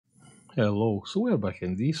Hello, so we're back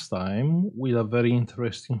and this time with a very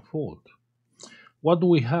interesting fault. What do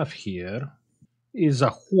we have here is a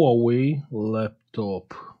Huawei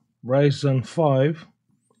laptop, Ryzen 5,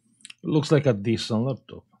 looks like a decent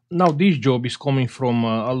laptop. Now this job is coming from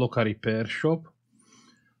a local repair shop.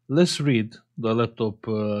 Let's read the laptop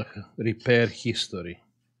repair history.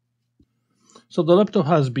 So the laptop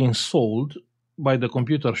has been sold by the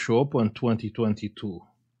computer shop in 2022.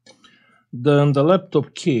 Then the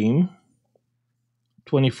laptop came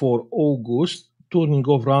 24 August, turning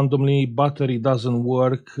off randomly, battery doesn't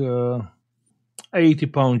work,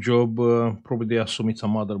 80-pound job, probably they assume it's a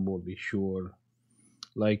motherboard issue or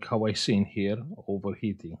like how I seen here,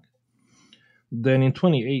 overheating. Then in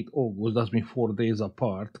 28 August, that's been 4 days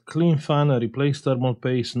apart, clean fan, replace thermal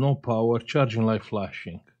paste, no power, charging light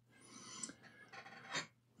flashing.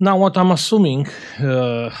 Now what I'm assuming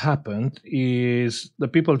happened is the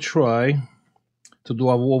people try to do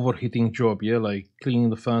a overheating job, yeah, like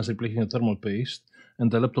cleaning the fans, replacing the thermal paste,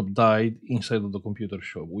 and the laptop died inside of the computer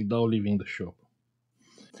shop without leaving the shop.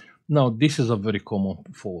 Now, this is a very common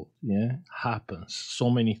fault, yeah, happens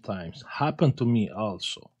so many times. Happened to me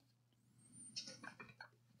also.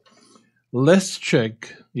 Let's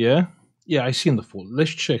check, yeah, I seen the fault.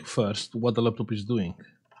 Let's check first what the laptop is doing.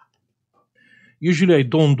 Usually I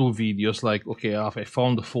don't do videos like, okay, if I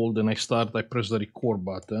found the fault, then I press the record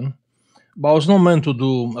button. But I was not meant to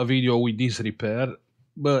do a video with this repair,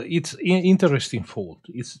 but it's interesting fault.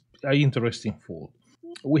 It's an interesting fault.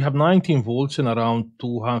 We have 19 volts and around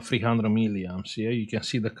 200, 300 milliamps. Yeah, you can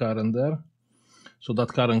see the current there. So that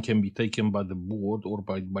current can be taken by the board or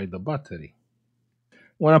by the battery.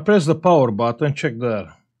 When I press the power button, check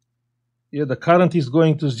there. Yeah, the current is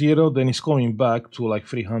going to zero, then it's coming back to like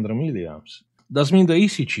 300 milliamps. That means the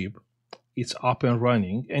EC chip, it's up and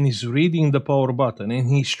running and is reading the power button and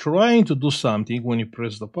he's trying to do something when you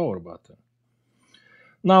press the power button.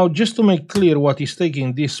 Now, just to make clear what is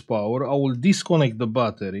taking this power, I will disconnect the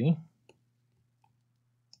battery.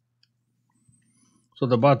 So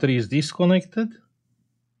the battery is disconnected.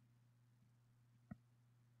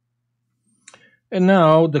 And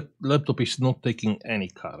now the laptop is not taking any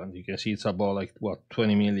current. You can see it's about like, what,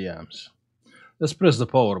 20 milliamps. Let's press the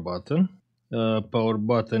power button. Power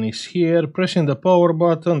button is here. Pressing the power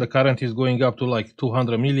button, the current is going up to like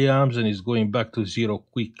 200 milliamps and is going back to zero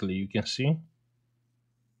quickly. You can see.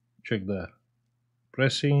 Check there.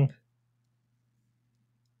 Pressing.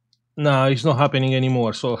 No, it's not happening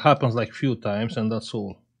anymore. So it happens like few times and that's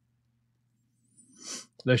all.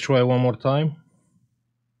 Let's try one more time.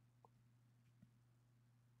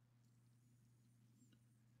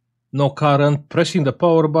 No current. Pressing the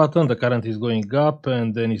power button, the current is going up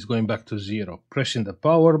and then it's going back to zero. Pressing the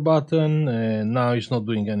power button and now it's not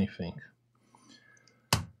doing anything.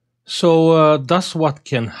 So that's what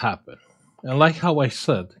can happen. And like how I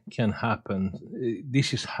said, can happen.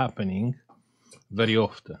 This is happening very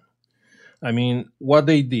often. I mean, what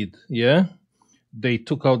they did, yeah? They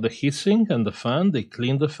took out the heatsink and the fan, they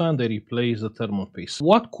cleaned the fan, they replaced the thermal paste.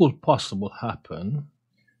 What could possibly happen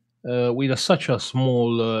with such a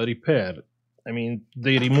small repair? I mean,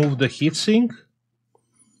 they removed the heatsink,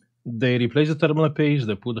 they replaced the thermal paste,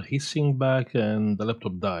 they put the heatsink back, and the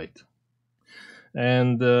laptop died.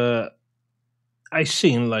 And I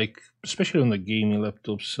seen, like, especially on the gaming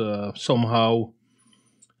laptops, somehow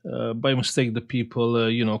by mistake the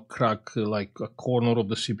people, crack like a corner of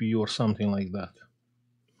the CPU or something like that.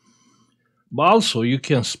 But also you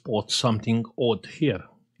can spot something odd here.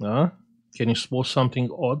 Can you spot something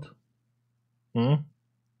odd?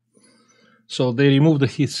 So they remove the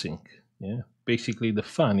heatsink. Yeah, basically the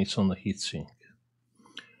fan is on the heatsink.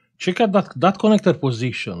 Check out that connector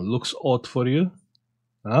position. Looks odd for you?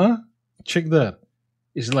 Check there.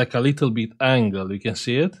 It's like a little bit angle. You can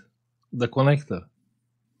see it? The connector.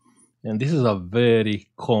 And this is a very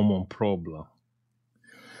common problem.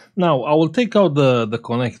 Now, I will take out the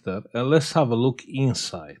connector and let's have a look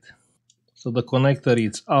inside. So the connector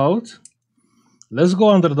is out. Let's go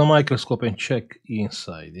under the microscope and check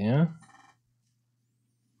inside, yeah?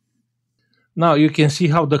 Now you can see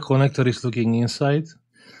how the connector is looking inside.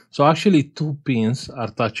 So actually two pins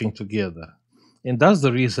are touching together. And that's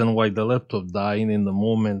the reason why the laptop died in the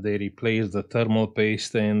moment they replace the thermal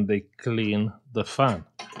paste and they clean the fan.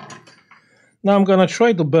 Now I'm gonna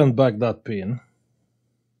try to bend back that pin.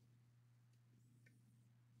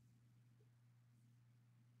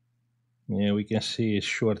 Yeah, we can see it's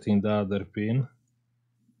shorting the other pin.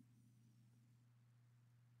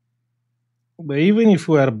 But even if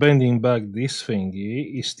we are bending back this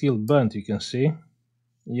thingy, it's still bent, you can see.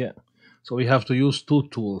 Yeah, so we have to use two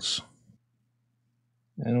tools.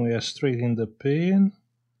 And we are straightening the pin.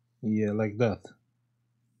 Yeah, like that.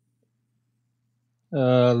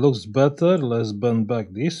 Looks better. Let's bend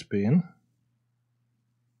back this pin.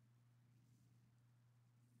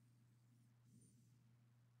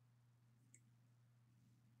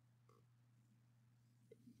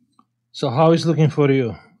 So how is looking for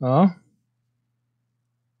you? Huh?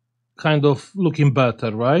 Kind of looking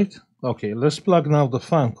better, right? Okay, let's plug now the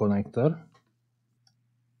fan connector.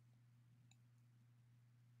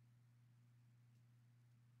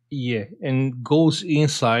 Yeah, and goes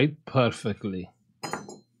inside perfectly.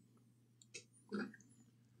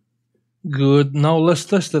 Good. Now let's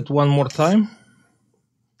test it one more time.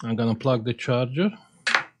 I'm gonna plug the charger.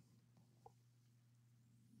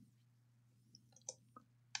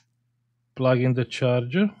 Plug in the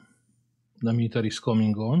charger. The meter is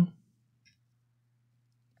coming on.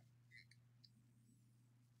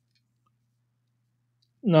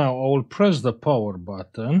 Now I will press the power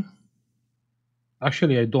button.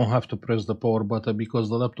 Actually, I don't have to press the power button because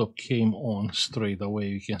the laptop came on straight away.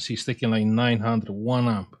 You can see it's taking like 900, 1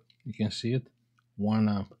 amp. You can see it? 1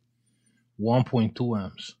 amp. 1.2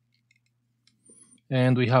 amps.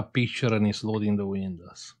 And we have picture and it's loading the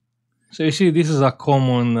windows. So you see, this is a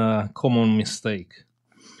common mistake.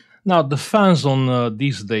 Now, the fans on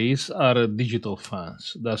these days are digital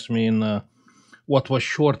fans. That means what was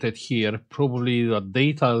shorted here, probably the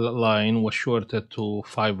data line was shorted to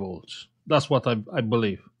 5 volts. That's what I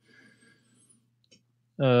believe.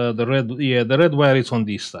 The red wire is on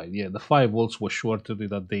this side. Yeah, the 5 volts was shorted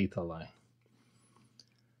with a data line.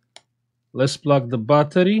 Let's plug the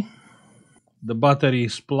battery. The battery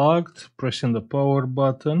is plugged. Pressing the power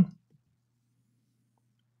button.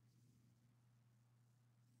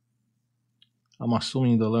 I'm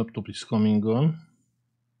assuming the laptop is coming on.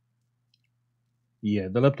 Yeah,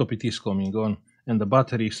 the laptop it is coming on, and the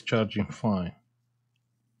battery is charging fine.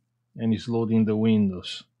 And it's loading the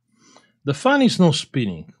windows. The fan is not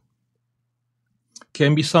spinning.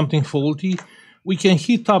 Can be something faulty. We can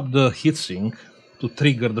heat up the heatsink to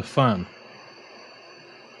trigger the fan.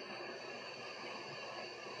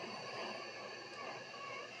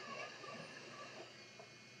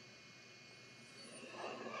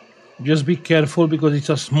 Just be careful because it's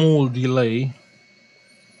a small delay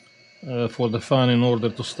for the fan in order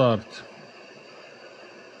to start.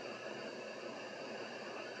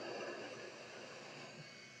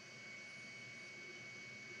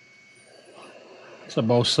 It's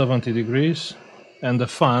about 70 degrees and the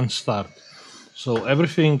fan starts. So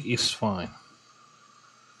everything is fine.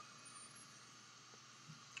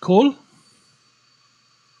 Cool.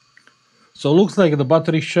 So looks like the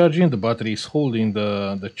battery is charging. The battery is holding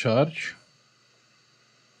the charge.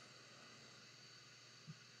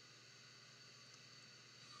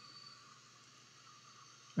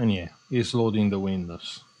 And yeah, it's loading the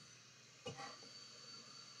windows.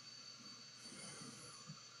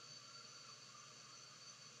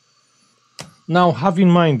 Now have in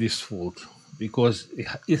mind this fault because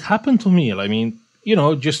it happened to me. I mean, you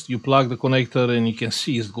know, just you plug the connector and you can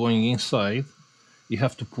see it's going inside. You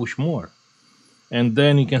have to push more. And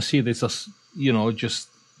then you can see there's a, you know, just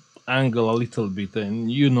angle a little bit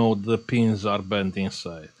and you know the pins are bent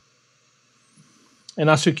inside. And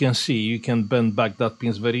as you can see, you can bend back that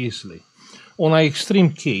pins very easily. On an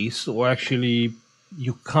extreme case, or actually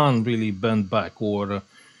you can't really bend back or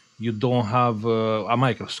you don't have a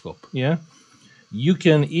microscope, yeah? You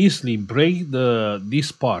can easily break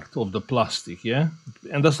this part of the plastic, yeah?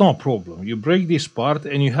 And that's not a problem. You break this part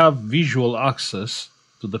and you have visual access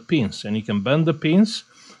to the pins and you can bend the pins,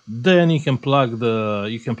 then you can plug the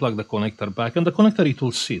connector back and the connector it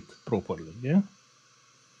will sit properly, yeah?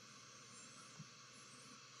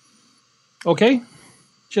 Okay,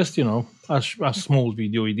 just, you know, a small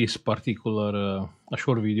video with this particular, a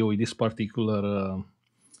short video with this particular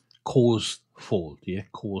caused fault, yeah,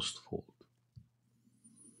 caused fault.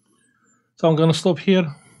 So I'm gonna stop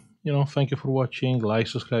here. You know, thank you for watching. Like,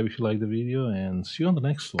 subscribe if you like the video, and see you on the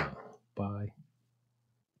next one. Bye.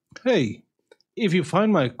 Hey, if you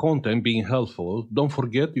find my content being helpful, don't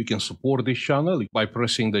forget you can support this channel by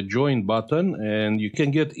pressing the join button, and you can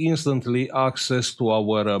get instantly access to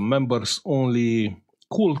our members-only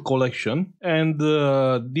cool collection and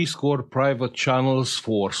Discord private channels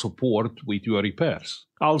for support with your repairs.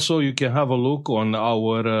 Also, you can have a look on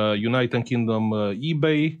our United Kingdom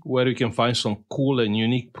eBay, where you can find some cool and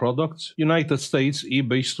unique products, United States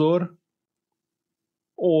eBay store,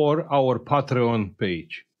 or our Patreon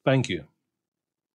page. Thank you.